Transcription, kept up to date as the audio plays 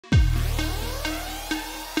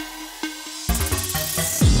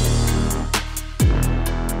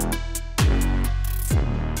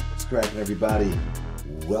cracking, everybody?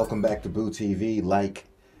 Welcome back to Boo TV. Like,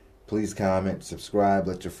 please comment, subscribe,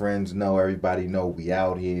 let your friends know, everybody know we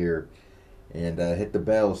out here, and hit the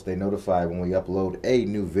bell, stay notified when we upload a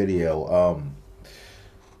new video.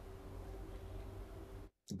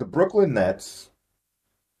 The Brooklyn Nets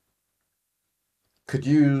could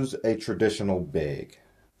use a traditional big,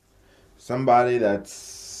 somebody that's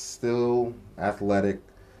still athletic,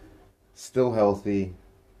 still healthy,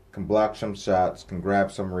 can block some shots, can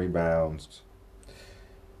grab some rebounds,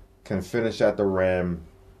 can finish at the rim,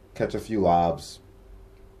 catch a few lobs,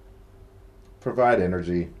 provide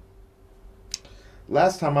energy.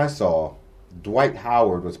 Last time I saw, Dwight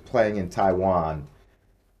Howard was playing in Taiwan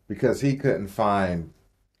because he couldn't find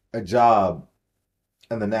a job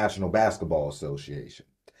in the National Basketball Association.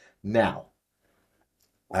 Now,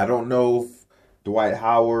 I don't know if Dwight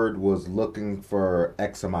Howard was looking for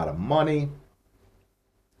X amount of money.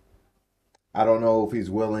 I don't know if he's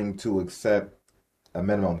willing to accept a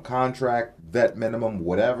minimum contract, vet minimum,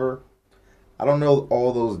 whatever. I don't know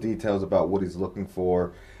all those details about what he's looking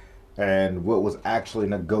for and what was actually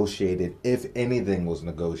negotiated, if anything was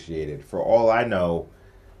negotiated. For all I know,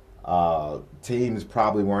 teams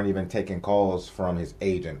probably weren't even taking calls from his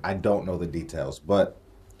agent. I don't know the details, but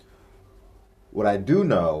what I do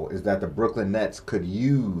know is that the Brooklyn Nets could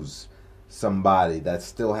use somebody that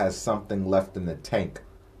still has something left in the tank,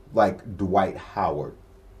 like Dwight Howard.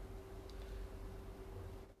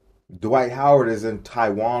 Dwight Howard is in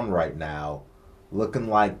Taiwan right now, looking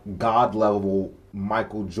like God level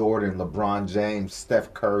Michael Jordan, LeBron James,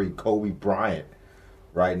 Steph Curry, Kobe Bryant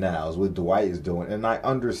right now is what Dwight is doing. And I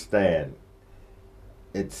understand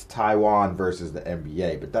it's Taiwan versus the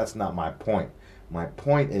NBA, but that's not my point. My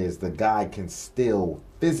point is the guy can still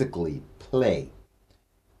physically play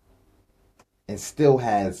and still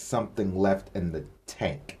has something left in the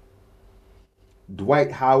tank.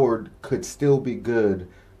 Dwight Howard could still be good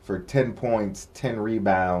for 10 points, 10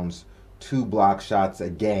 rebounds, 2 block shots a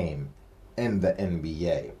game in the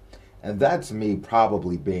NBA. And that's me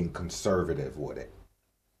probably being conservative with it.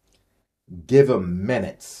 Give him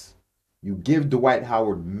minutes. You give Dwight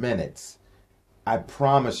Howard minutes, I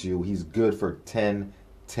promise you he's good for 10,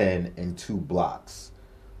 10, and 2 blocks.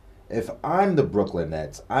 If I'm the Brooklyn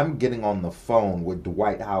Nets, I'm getting on the phone with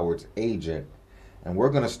Dwight Howard's agent, and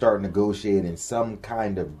we're going to start negotiating some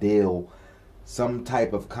kind of deal, some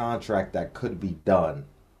type of contract that could be done.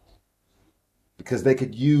 Because they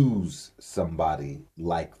could use somebody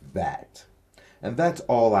like that. And that's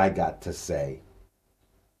all I got to say.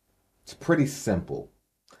 It's pretty simple.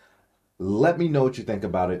 Let me know what you think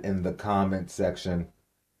about it in the comment section.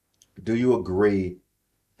 Do you agree?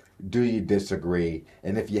 Do you disagree?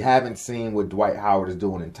 And if you haven't seen what Dwight Howard is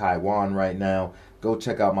doing in Taiwan right now, go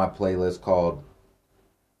check out my playlist called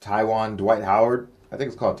Taiwan Dwight Howard. I think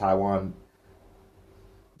it's called Taiwan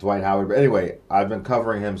Dwight Howard. But anyway, I've been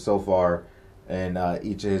covering him so far in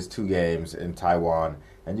each of his 2 games in Taiwan.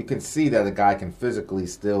 And you can see that the guy can physically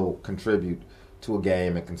still contribute to a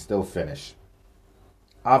game and can still finish.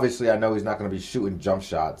 Obviously, I know he's not going to be shooting jump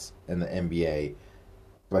shots in the NBA,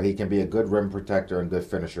 but he can be a good rim protector and good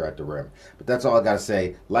finisher at the rim. But that's all I got to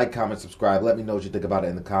say. Like, comment, subscribe. Let me know what you think about it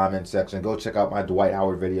in the comment section. Go check out my Dwight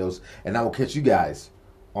Howard videos, and I will catch you guys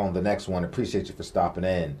on the next one. Appreciate you for stopping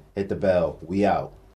in. Hit the bell. We out.